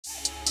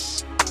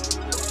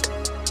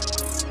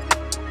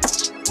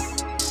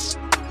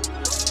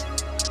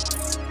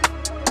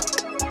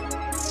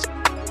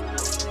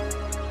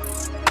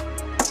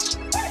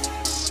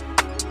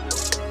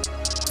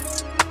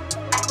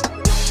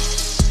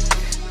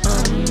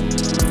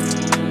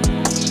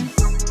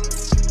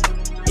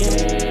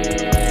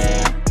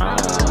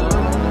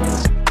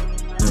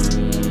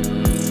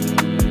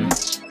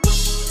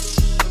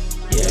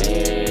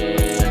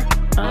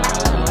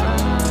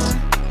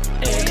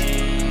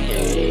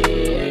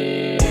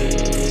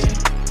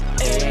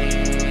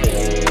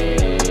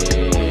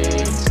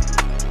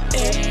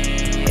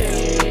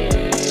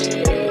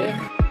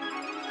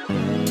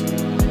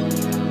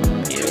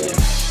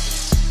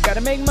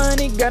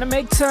gotta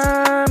make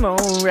time,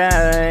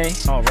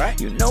 alright.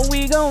 Alright. You know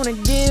we gonna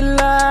get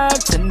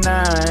live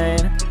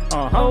tonight.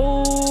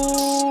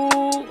 Oh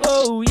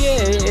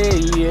yeah,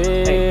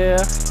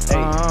 yeah.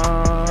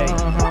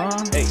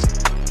 Hey.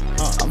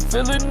 I'm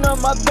filling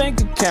up my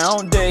bank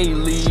account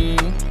daily.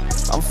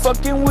 I'm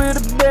fucking with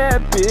a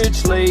bad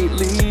bitch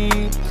lately.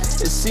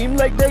 It seems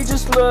like they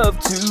just love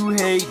to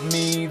hate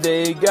me.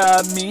 They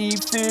got me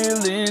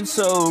feeling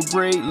so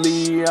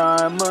greatly.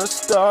 I'm a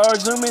star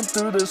zooming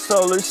through the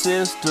solar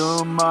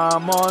system.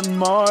 I'm on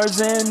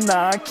Mars and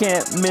I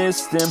can't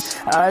miss them.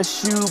 I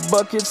shoot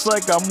buckets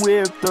like I'm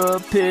with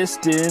the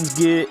Pistons.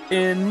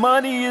 Getting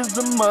money is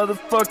the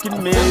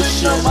motherfucking mission. I'm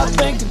filling up my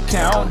bank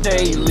account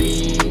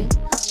daily.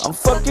 I'm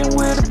fucking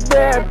with a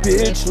bad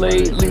bitch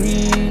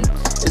lately.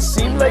 It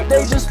seems like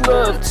they just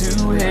love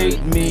to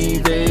hate me.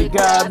 They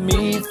got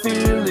me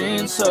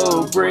feeling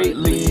so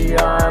greatly.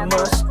 I'm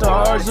a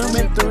star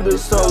zooming through the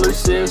solar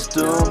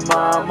system.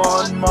 I'm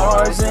on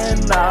Mars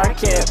and I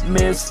can't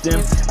miss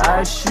them.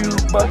 I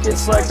shoot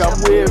buckets like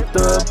I'm with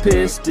the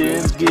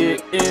Pistons.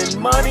 Getting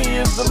money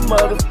is the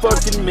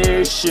motherfucking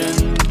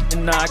mission.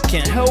 And I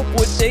can't help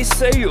what they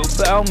say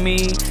about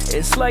me.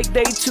 It's like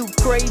they too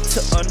great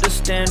to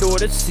understand or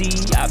to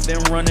see. I've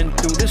been running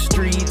through the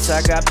streets,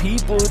 I got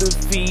people to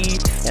feed,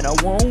 and I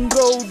won't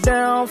go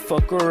down,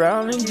 fuck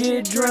around and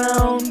get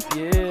drowned.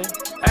 Yeah.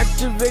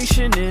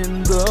 Activation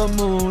in the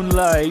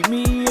moonlight.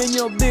 Me and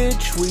your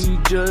bitch, we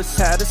just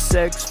had a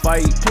sex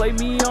fight. Play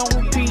me on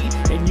repeat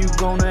and you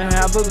gonna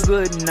have a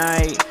good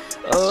night.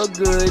 A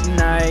good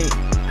night,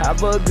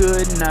 have a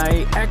good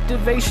night.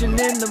 Activation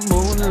in the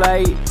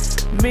moonlight.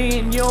 Me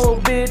and your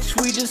bitch,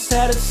 we just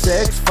had a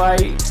sex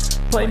fight.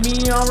 Play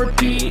me on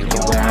repeat, you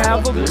gon'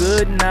 have a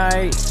good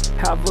night.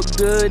 Have a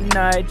good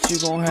night, you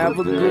gon' have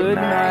a good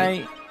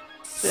night.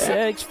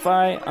 Sex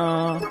fight,